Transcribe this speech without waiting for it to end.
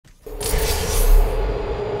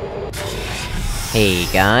Hey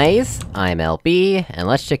guys, I'm LB, and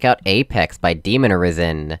let's check out Apex by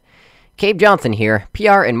Arisen. Cabe Johnson here.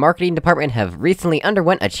 PR and marketing department have recently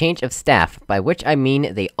underwent a change of staff, by which I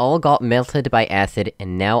mean they all got melted by acid,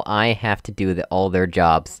 and now I have to do all their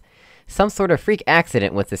jobs. Some sort of freak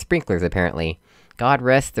accident with the sprinklers, apparently. God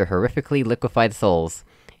rest their horrifically liquefied souls.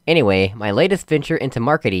 Anyway, my latest venture into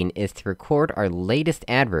marketing is to record our latest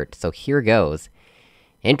advert, so here goes.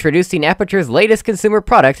 Introducing Aperture's latest consumer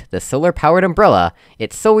product, the solar-powered umbrella.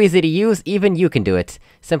 It's so easy to use, even you can do it.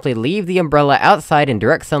 Simply leave the umbrella outside in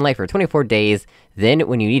direct sunlight for 24 days, then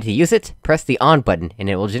when you need to use it, press the on button, and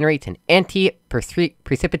it will generate an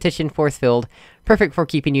anti-precipitation force field, perfect for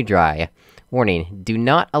keeping you dry. Warning, do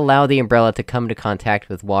not allow the umbrella to come to contact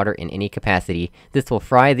with water in any capacity. This will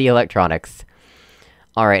fry the electronics.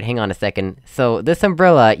 Alright, hang on a second. So, this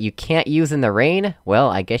umbrella you can't use in the rain? Well,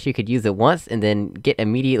 I guess you could use it once and then get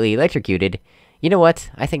immediately electrocuted. You know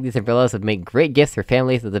what? I think these umbrellas would make great gifts for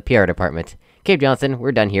families of the PR department. Cabe Johnson,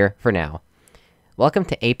 we're done here, for now. Welcome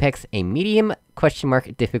to Apex, a medium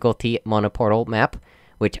difficulty monoportal map,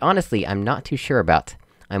 which honestly, I'm not too sure about.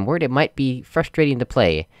 I'm worried it might be frustrating to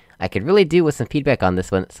play. I could really do with some feedback on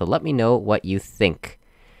this one, so let me know what you think.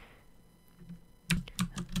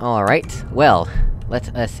 Alright, well,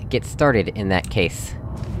 let us get started in that case.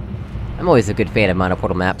 I'm always a good fan of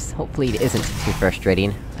monoportal maps. Hopefully it isn't too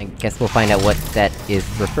frustrating. I guess we'll find out what that is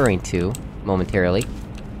referring to, momentarily.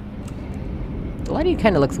 The lighting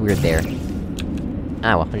kinda looks weird there.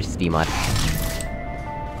 Ah well, I'll just V-mod.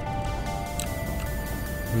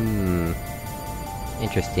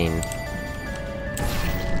 Interesting.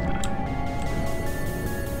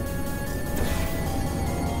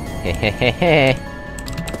 Hehehehe.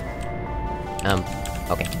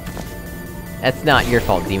 Okay. That's not your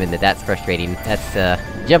fault, Demon, that's frustrating.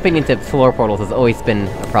 That's, jumping into floor portals has always been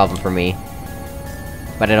a problem for me.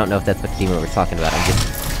 But I don't know if that's what Demon was talking about, I'm just...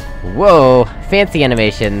 Whoa! Fancy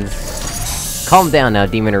animations! Calm down now,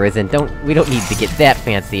 Demon Arisen, we don't need to get that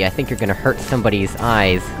fancy, I think you're gonna hurt somebody's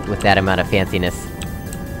eyes with that amount of fanciness.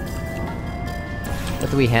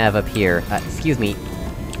 What do we have up here? Excuse me.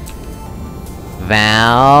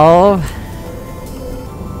 Valve?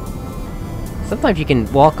 Sometimes you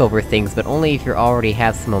can walk over things, but only if you already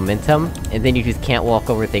have some momentum, and then you just can't walk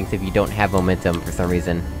over things if you don't have momentum for some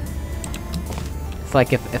reason. It's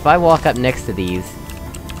like if I walk up next to these...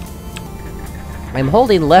 I'm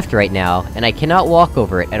holding left right now, and I cannot walk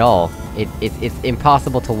over it at all. It's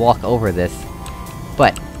impossible to walk over this.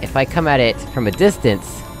 But, if I come at it from a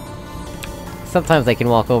distance... Sometimes I can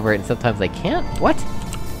walk over it, and sometimes I can't? What?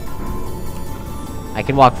 I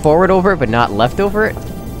can walk forward over it, but not left over it?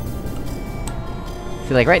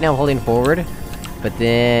 See, like, right now I'm holding forward, but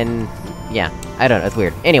then... yeah, I don't know, it's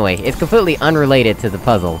weird. Anyway, it's completely unrelated to the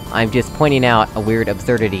puzzle. I'm just pointing out a weird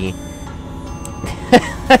absurdity.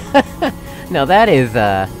 Now that is,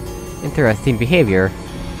 interesting behavior.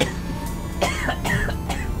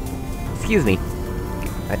 Excuse me.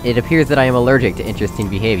 It appears that I am allergic to interesting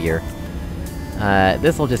behavior.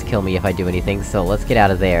 This will just kill me if I do anything, so let's get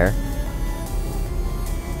out of there.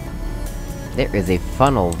 There is a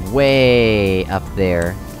funnel way up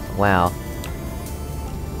there. Wow.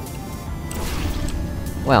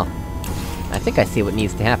 Well, I think I see what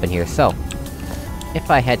needs to happen here, so...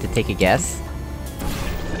 if I had to take a guess...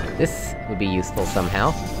 this would be useful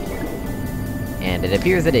somehow. And it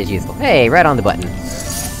appears it is useful. Hey, right on the button!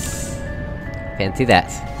 Fancy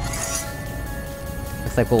that.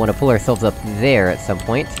 Looks like we'll want to pull ourselves up there at some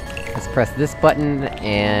point. Let's press this button,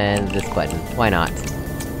 and this button. Why not?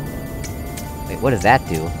 Wait, what does that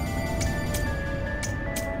do?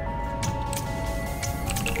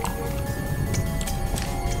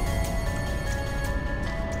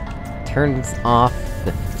 Turns off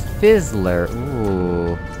the fizzler.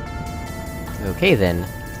 Ooh. Okay then.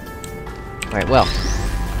 Alright, well.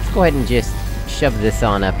 Let's go ahead and just shove this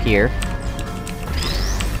on up here.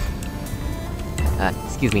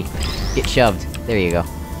 Excuse me. Get shoved. There you go.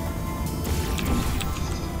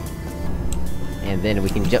 And then we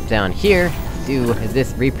can jump down here, do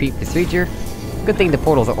this repeat procedure. Good thing the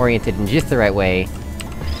portals are oriented in just the right way,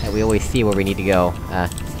 that we always see where we need to go.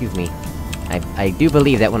 Excuse me. I do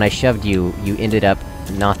believe that when I shoved you, you ended up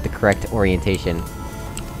not the correct orientation.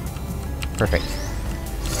 Perfect.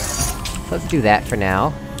 So let's do that for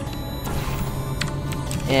now.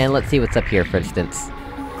 And let's see what's up here, for instance.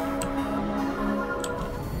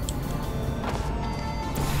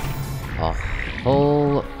 A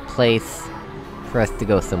whole place for us to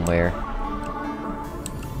go somewhere.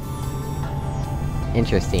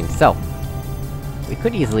 Interesting, so... we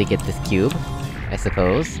could easily get this cube, I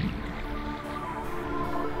suppose.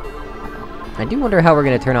 I do wonder how we're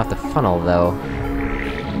gonna turn off the funnel, though.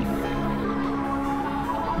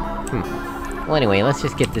 Well, anyway, let's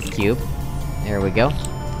just get this cube. There we go.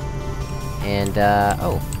 And,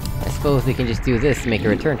 oh. I suppose we can just do this to make a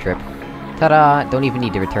return trip. Ta-da! Don't even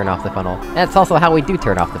need to return off the funnel. That's also how we do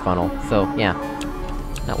turn off the funnel, so, yeah.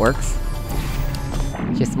 That works.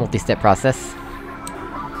 Just a multi-step process.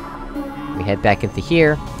 We head back into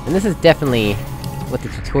here, and this is definitely what the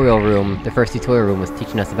tutorial room, the first tutorial room was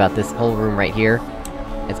teaching us about this whole room right here.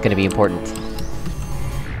 It's gonna be important.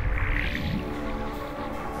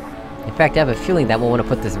 In fact, I have a feeling that we'll want to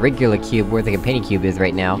put this regular cube where the companion cube is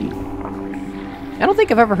right now. I don't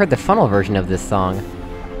think I've ever heard the funnel version of this song.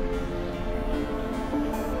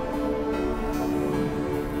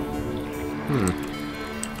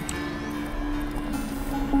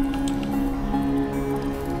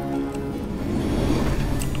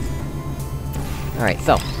 Alright,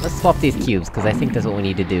 so, let's swap these cubes, because I think that's what we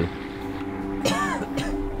need to do.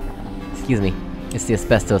 Excuse me. It's the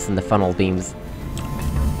asbestos in the funnel beams.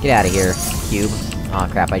 Get out of here, cube. Aw,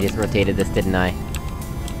 crap, I just rotated this, didn't I?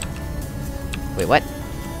 Wait, what?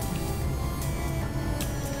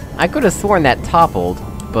 I could've sworn that toppled,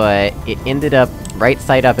 but it ended up right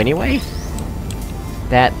side up anyway?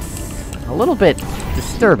 That's a little bit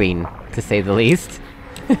disturbing, to say the least.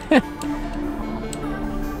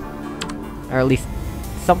 Or at least,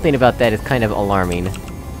 something about that is kind of alarming.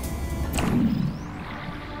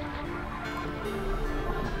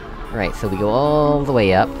 Right, so we go all the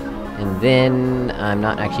way up, and then... I'm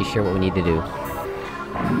not actually sure what we need to do.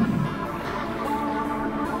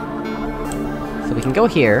 So we can go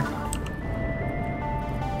here.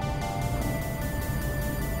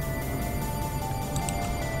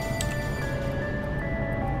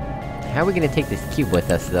 How are we gonna take this cube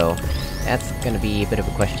with us, though? That's gonna be a bit of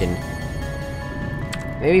a question.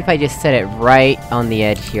 Maybe if I just set it right on the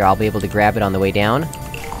edge here, I'll be able to grab it on the way down.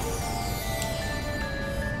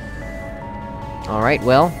 Alright,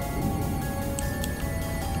 well...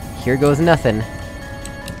 here goes nothing.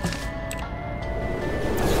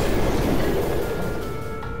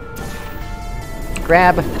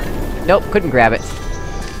 Grab! Nope, couldn't grab it.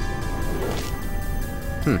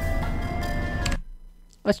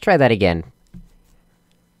 Let's try that again.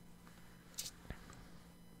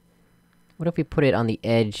 What if we put it on the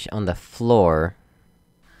edge, on the floor?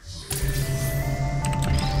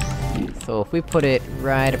 So if we put it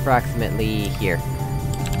right approximately here.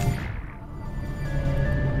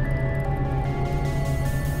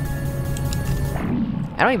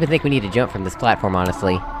 I don't even think we need to jump from this platform,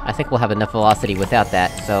 honestly. I think we'll have enough velocity without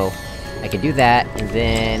that, so... I can do that, and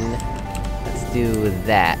then... let's do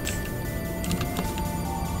that.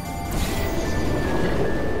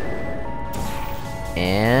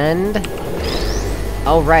 And...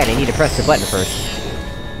 oh right, I need to press the button first.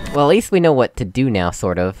 Well, at least we know what to do now,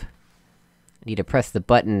 sort of. I need to press the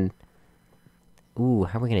button... ooh,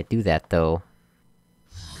 how are we gonna do that, though?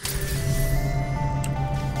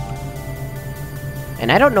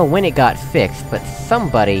 And I don't know when it got fixed, but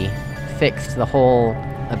somebody fixed the whole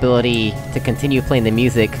ability to continue playing the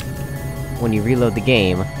music when you reload the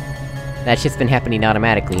game. That's just been happening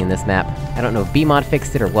automatically in this map. I don't know if BMod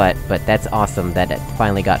fixed it or what, but that's awesome that it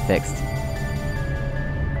finally got fixed.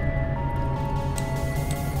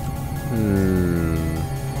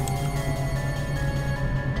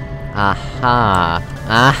 Aha!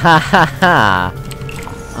 Ahahaha!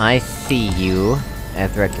 I see you,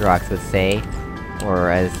 as Rector Ox would say.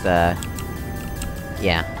 Or as,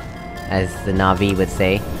 yeah. As the Na'vi would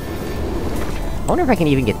say. I wonder if I can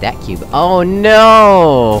even get that cube. Oh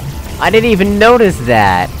no! I didn't even notice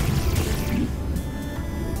that!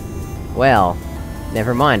 Well,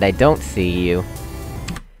 never mind, I don't see you.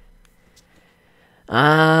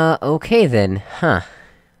 Okay then, huh.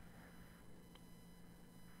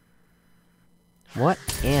 What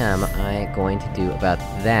am I going to do about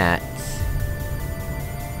that?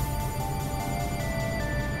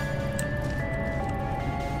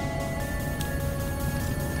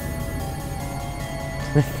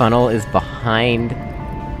 The funnel is behind...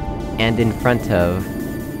 and in front of...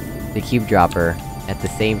 the cube dropper, at the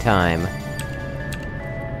same time.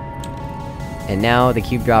 And now the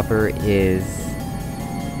cube dropper is...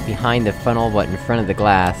 behind the funnel, but in front of the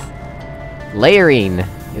glass. Layering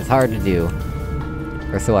is hard to do.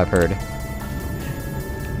 Or so I've heard.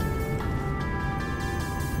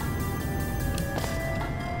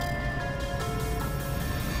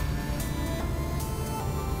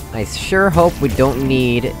 I sure hope we don't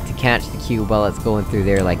need to catch the cube while it's going through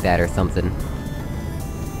there like that or something.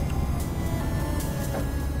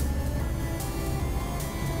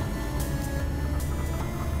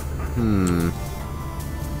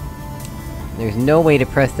 There's no way to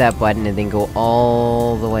press that button and then go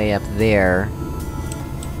all the way up there...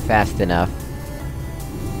 fast enough.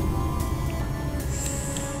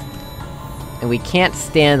 and we can't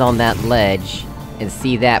stand on that ledge and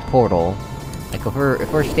see that portal. Like,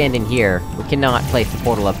 if we're standing here, we cannot place the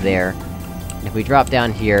portal up there. And if we drop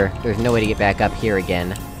down here, there's no way to get back up here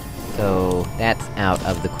again. So, that's out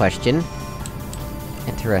of the question.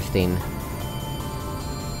 Interesting.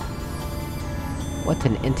 What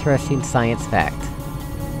an interesting science fact.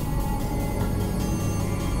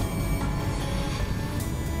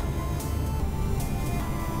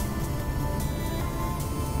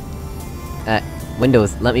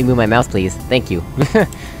 Windows, let me move my mouse, please. Thank you. That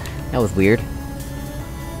was weird.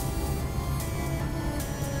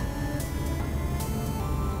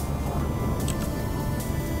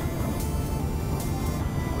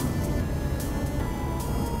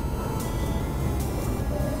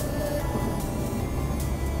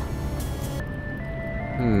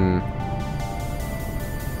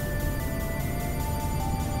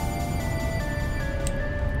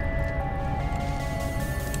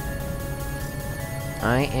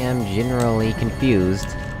 I am generally confused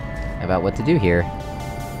about what to do here.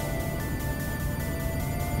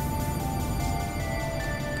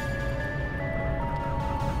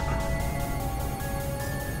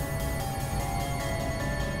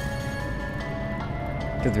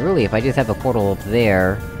 Because really, if I just have a portal up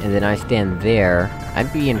there, and then I stand there,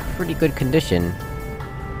 I'd be in pretty good condition.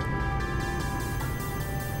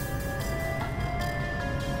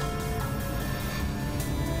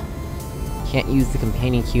 Can't use the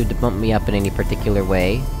companion cube to bump me up in any particular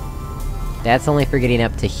way. That's only for getting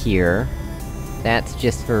up to here. That's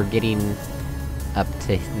just for getting up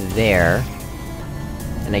to there.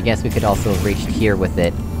 And I guess we could also have reached here with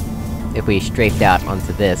it, if we strafed out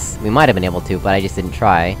onto this. We might have been able to, but I just didn't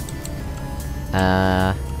try.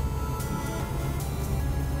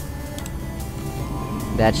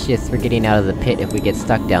 That's just for getting out of the pit if we get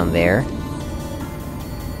stuck down there.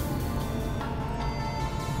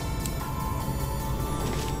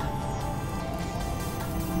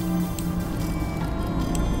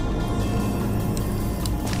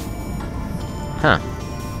 Huh.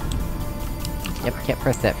 Yep, can't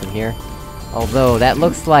press that from here. Although, that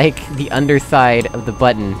looks like the underside of the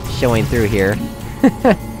button showing through here.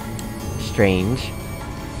 Strange.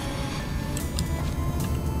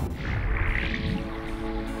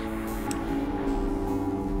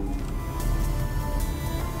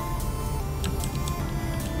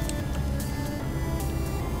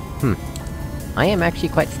 I am actually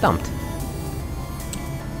quite stumped.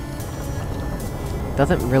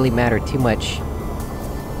 Doesn't really matter too much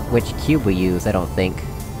which cube we use, I don't think.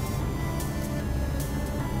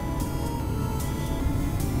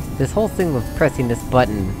 This whole thing with pressing this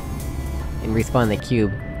button and respawn the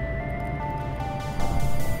cube...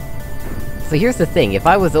 So here's the thing, if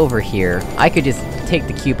I was over here, I could just take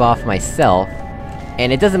the cube off myself,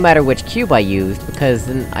 and it doesn't matter which cube I used, because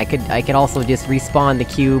then I could also just respawn the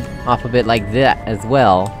cube off of it like that as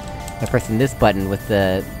well, by pressing this button with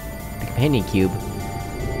the companion cube.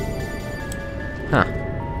 Huh.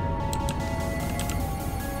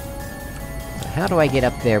 So how do I get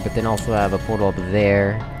up there, but then also have a portal up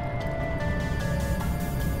there?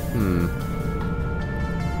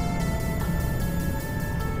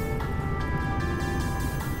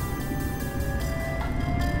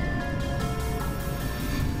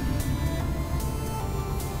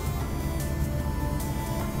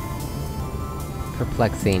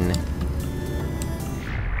 Perplexing.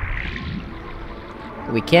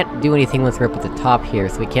 We can't do anything once we're up at the top here,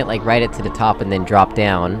 so we can't, like, ride it to the top and then drop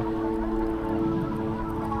down.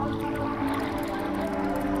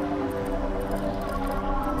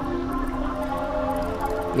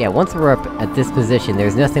 Yeah, once we're up at this position,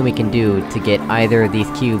 there's nothing we can do to get either of these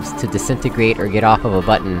cubes to disintegrate or get off of a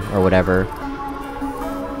button, or whatever.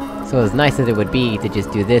 So as nice as it would be to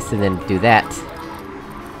just do this and then do that,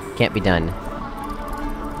 can't be done.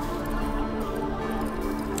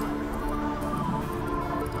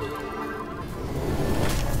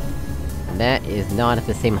 That is not at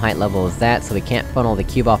the same height level as that, so we can't funnel the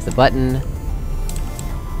cube off the button.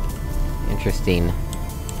 Interesting.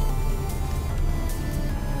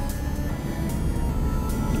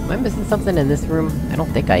 Am I missing something in this room? I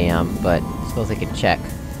don't think I am, but I suppose I could check.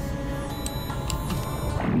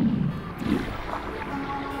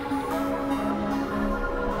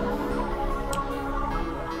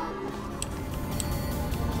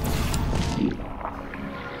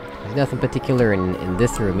 There's nothing particular in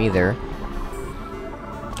this room either.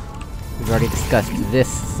 We've already discussed this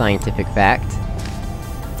scientific fact.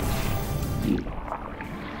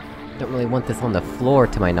 Don't really want this on the floor,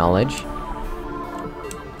 to my knowledge.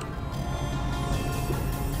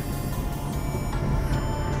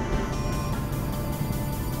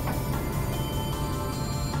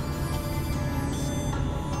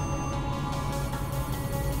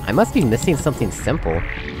 I must be missing something simple.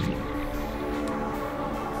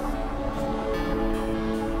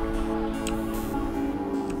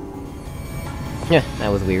 Yeah, that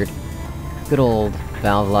was weird. Good old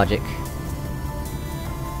valve logic.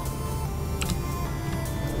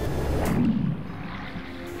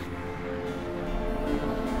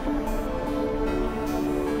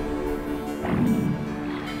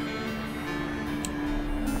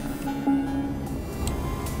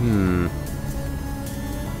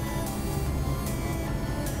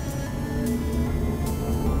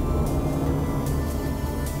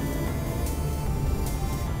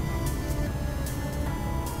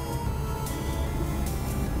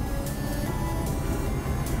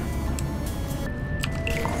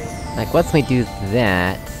 Like, once we do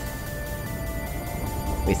that...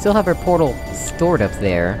 we still have our portal stored up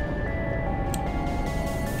there.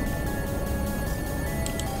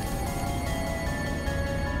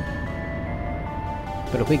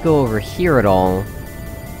 But if we go over here at all...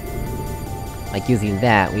 like, using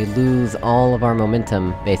that, we lose all of our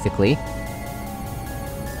momentum, basically.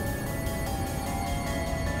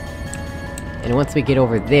 And once we get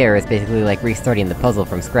over there, it's basically like restarting the puzzle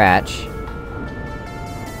from scratch.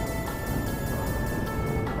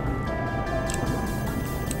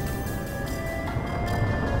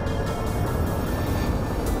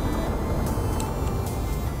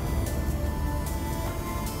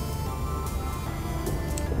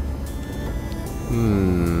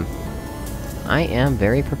 I am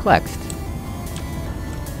very perplexed.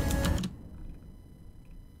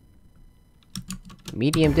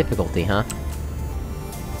 Medium difficulty, huh?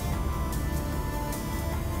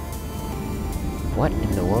 What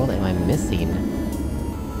in the world am I missing?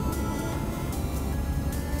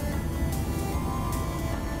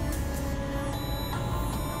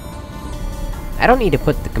 I don't need to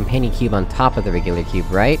put the companion cube on top of the regular cube,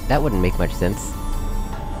 right? That wouldn't make much sense.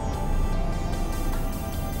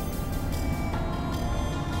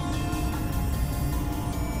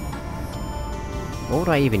 What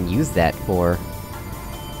would I even use that for?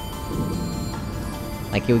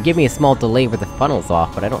 Like, it would give me a small delay where the funnel's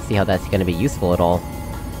off, but I don't see how that's gonna be useful at all.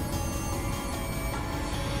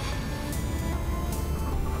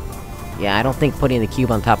 Yeah, I don't think putting the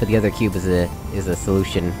cube on top of the other cube is a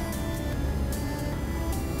solution.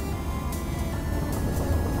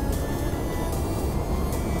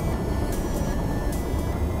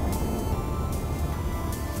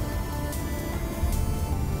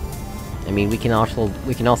 I mean, we can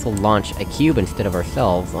also launch a cube instead of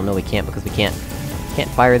ourselves. Oh no, we can't, because we can't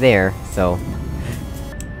fire there, so...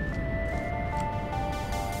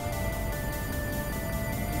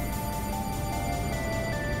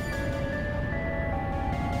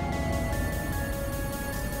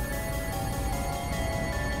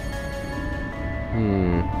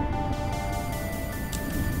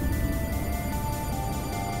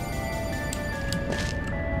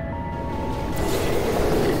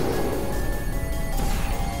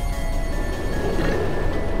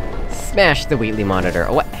 Smash the Wheatley monitor.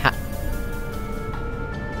 What? How?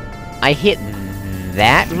 I hit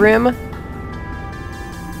that rim?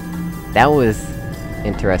 That was...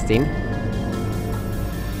 interesting.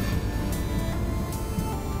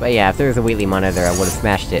 But yeah, if there was a Wheatley monitor, I would've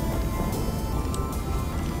smashed it.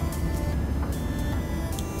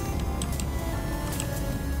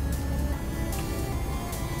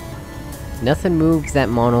 Nothing moves that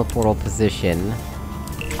mono portal position.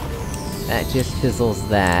 That just fizzles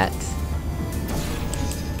that.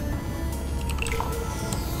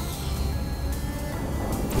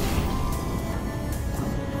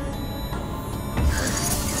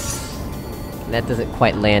 That doesn't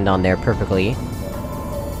quite land on there perfectly.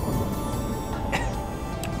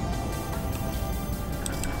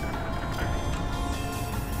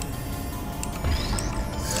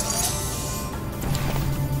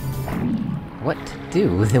 What to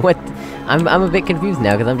do? What? I'm a bit confused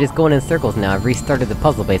now, because I'm just going in circles now. I've restarted the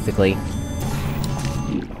puzzle, basically.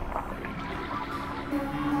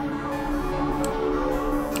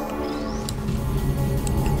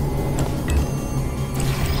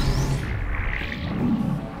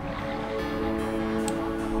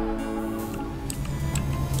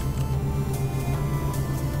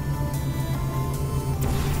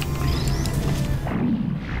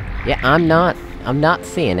 Yeah, I'm not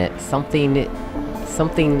seeing it. Something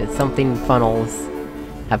funnels.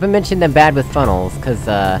 Haven't mentioned I'm bad with funnels, cause,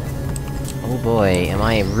 oh boy, am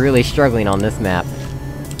I really struggling on this map.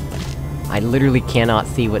 I literally cannot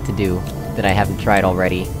see what to do, that I haven't tried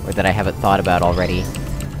already, or that I haven't thought about already.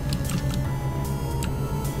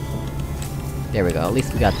 There we go, at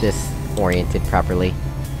least we got this oriented properly.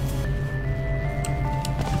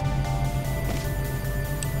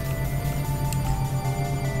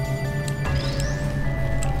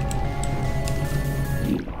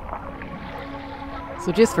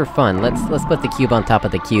 So just for fun, let's put the cube on top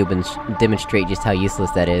of the cube and demonstrate just how useless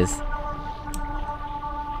that is.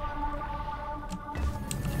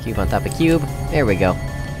 Cube on top of cube, there we go.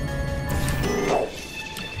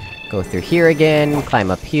 Go through here again, climb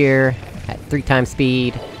up here, at 3 times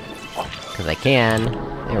speed. Cause I can.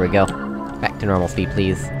 There we go. Back to normal speed,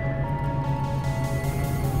 please.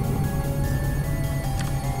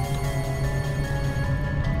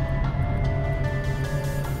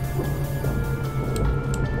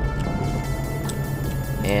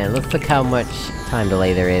 And let's look how much time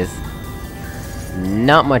delay there is.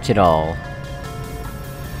 Not much at all.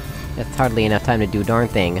 That's hardly enough time to do a darn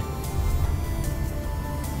thing.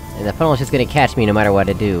 And the funnel's just gonna catch me no matter what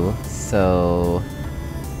I do, so...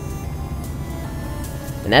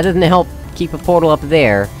 And that doesn't help keep a portal up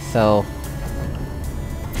there, so...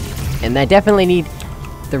 And I definitely need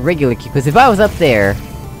the regular cube, because if I was up there,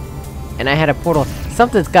 and I had a portal,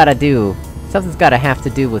 something's gotta have to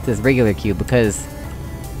do with this regular cube, because...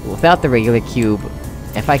 Without the regular cube,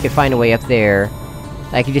 if I could find a way up there,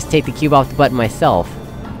 I could just take the cube off the button myself.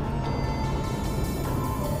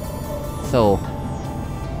 So...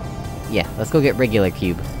 Yeah, let's go get regular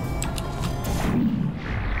cube.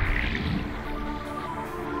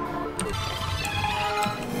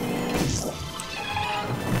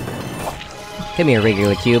 Come here,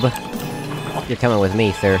 regular cube. You're coming with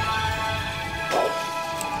me, sir.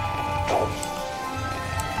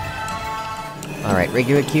 Alright,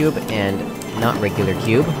 regular cube, and not regular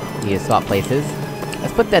cube. We need to swap places.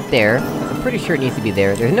 Let's put that there. I'm pretty sure it needs to be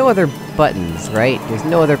there. There's no other buttons, right? There's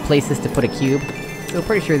no other places to put a cube. So I'm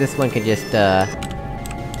pretty sure this one can just stay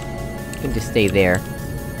there.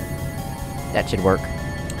 That should work.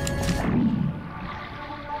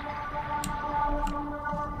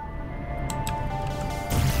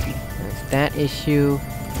 There's that issue.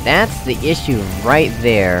 That's the issue right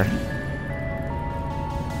there.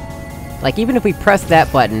 Like, even if we press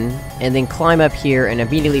that button, and then climb up here and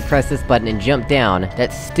immediately press this button and jump down,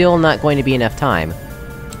 that's still not going to be enough time.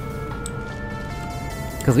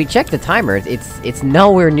 Cause we checked the timer, it's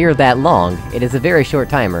nowhere near that long. It is a very short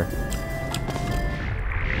timer.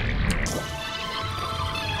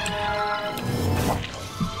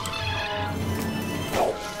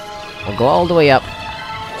 I'll go all the way up,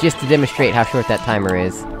 just to demonstrate how short that timer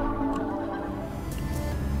is.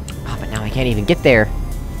 Oh, but now I can't even get there!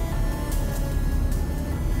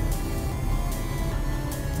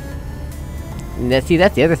 And see,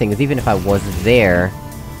 that's the other thing, is even if I was there...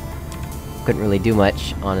 Couldn't really do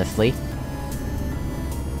much, honestly.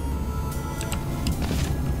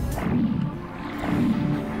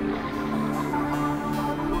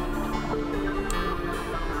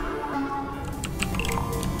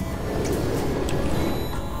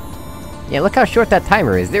 Yeah, look how short that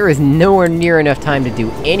timer is. There is nowhere near enough time to do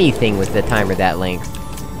anything with the timer that length.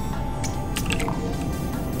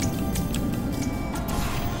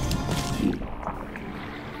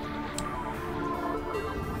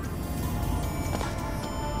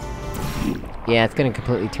 Yeah, it's gonna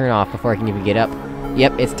completely turn off before I can even get up.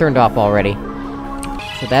 Yep, it's turned off already.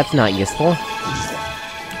 So that's not useful.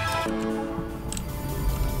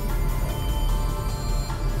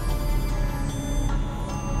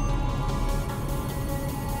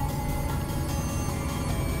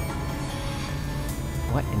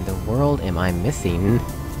 What in the world am I missing?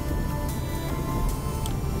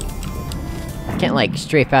 I can't, like,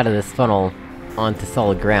 strafe out of this funnel onto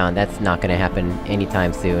solid ground. That's not gonna happen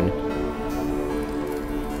anytime soon.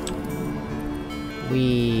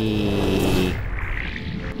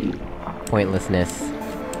 Pointlessness.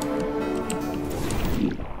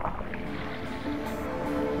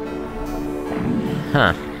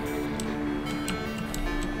 Huh.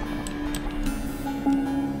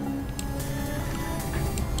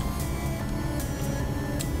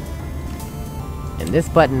 And this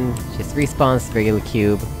button just respawns the regular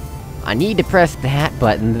cube. I need to press that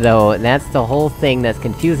button, though, and that's the whole thing that's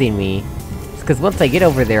confusing me. Because once I get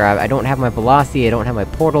over there, I don't have my velocity, I don't have my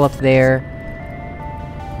portal up there...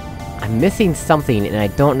 I'm missing something, and I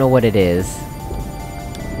don't know what it is.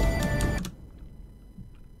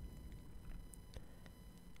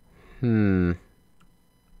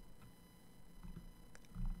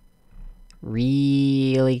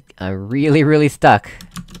 Really stuck.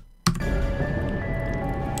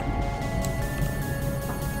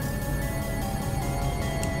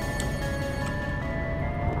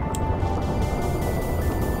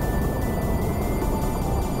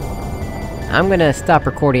 I'm gonna stop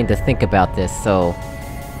recording to think about this, so...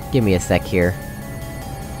 Give me a sec here.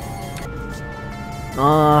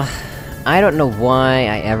 I don't know why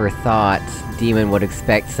I ever thought Demon would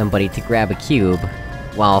expect somebody to grab a cube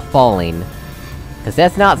while falling. 'Cause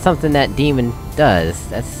that's not something that demon does.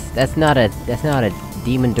 That's not a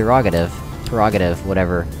demon prerogative,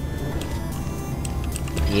 whatever.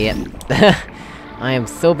 Yep. I am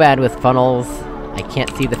so bad with funnels, I can't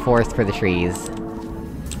see the forest for the trees.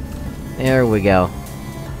 There we go.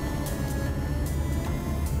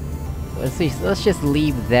 Let's see, let's just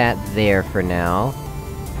leave that there for now.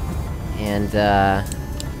 And,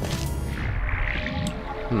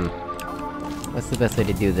 what's the best way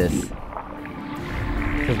to do this?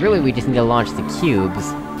 Because really we just need to launch the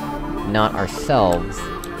cubes, not ourselves.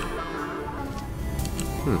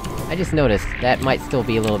 I just noticed, that might still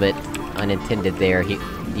be a little bit unintended there,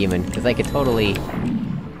 demon, because I could totally...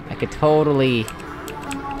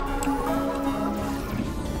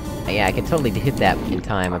 Yeah, I could totally hit that in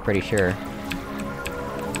time, I'm pretty sure.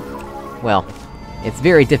 Well, it's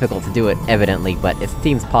very difficult to do it, evidently, but it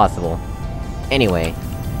seems possible. Anyway.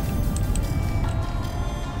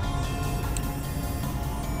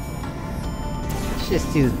 Let's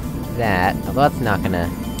just do that, although that's not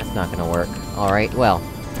gonna work. Alright, well.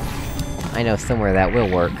 I know somewhere that will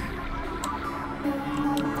work.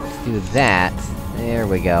 Let's do that. There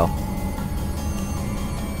we go.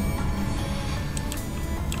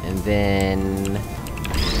 And then...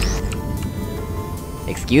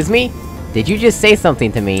 Excuse me? Did you just say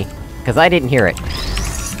something to me? 'Cause I didn't hear it.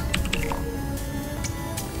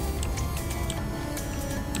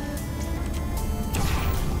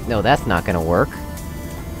 No, that's not gonna work.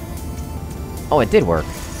 Oh, it did work.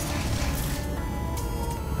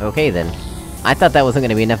 Okay then. I thought that wasn't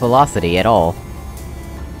gonna be enough velocity at all.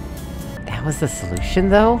 That was the solution,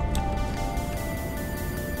 though?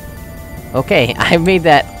 Okay, I made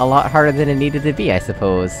that a lot harder than it needed to be, I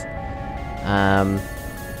suppose.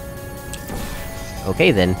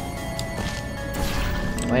 Okay then.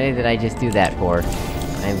 Why did I just do that for?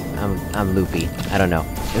 I'm loopy. I don't know.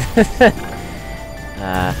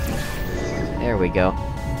 There we go.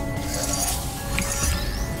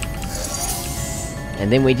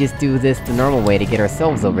 And then we just do this the normal way to get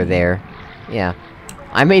ourselves over there. Yeah.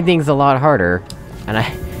 I made things a lot harder, and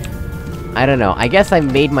I don't know, I guess I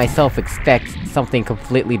made myself expect something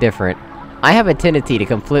completely different. I have a tendency to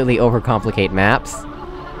completely overcomplicate maps,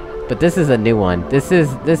 but this is a new one. This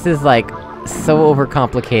is like, so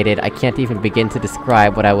overcomplicated, I can't even begin to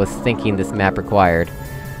describe what I was thinking this map required.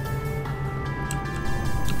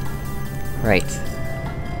 Right.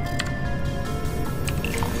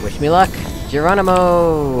 Wish me luck,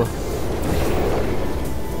 Geronimo!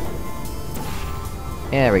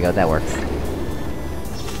 Yeah, there we go, that works.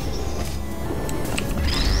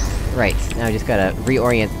 Right, now I just gotta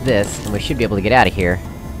reorient this, and we should be able to get out of here.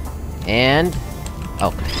 And...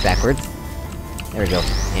 oh, backwards. There we go.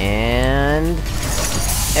 And...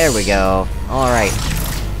 there we go. Alright.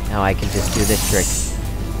 Now I can just do this trick.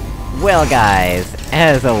 Well guys,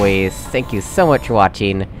 as always, thank you so much for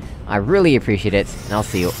watching. I really appreciate it, and I'll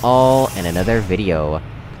see you all in another video.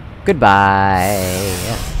 Goodbye!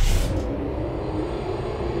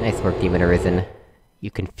 Nice work, Demon Arisen. You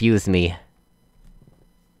confused me.